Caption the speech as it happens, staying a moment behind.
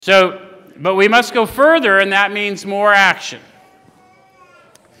But we must go further, and that means more action.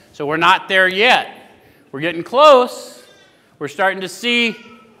 So we're not there yet. We're getting close. We're starting to see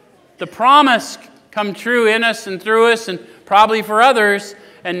the promise come true in us and through us and probably for others.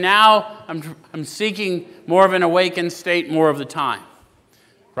 And now I'm seeking more of an awakened state more of the time.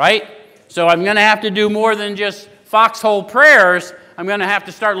 Right? So I'm going to have to do more than just foxhole prayers. I'm going to have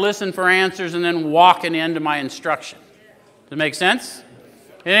to start listening for answers and then walking into my instruction. Does it make sense?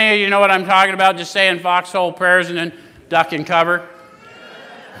 Any of you know what I'm talking about? Just saying foxhole prayers and then duck and cover?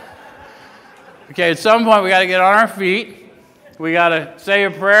 Okay, at some point we got to get on our feet. We got to say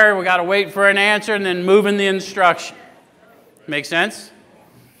a prayer. We got to wait for an answer and then move in the instruction. Make sense?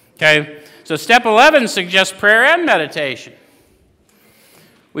 Okay, so step 11 suggests prayer and meditation.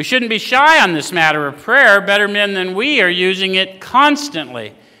 We shouldn't be shy on this matter of prayer. Better men than we are using it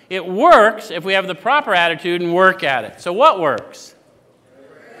constantly. It works if we have the proper attitude and work at it. So what works?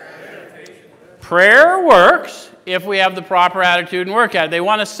 Prayer works if we have the proper attitude and work at it. They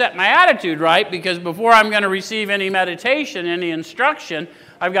want to set my attitude right because before I'm going to receive any meditation, any instruction,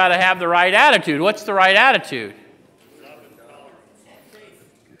 I've got to have the right attitude. What's the right attitude?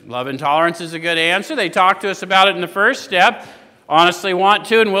 Love and tolerance is a good answer. They talk to us about it in the first step. Honestly want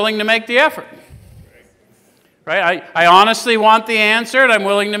to and willing to make the effort. Right? I honestly want the answer and I'm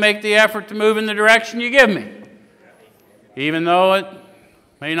willing to make the effort to move in the direction you give me. Even though it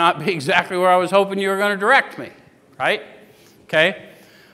may not be exactly where I was hoping you were going to direct me. Right? Okay?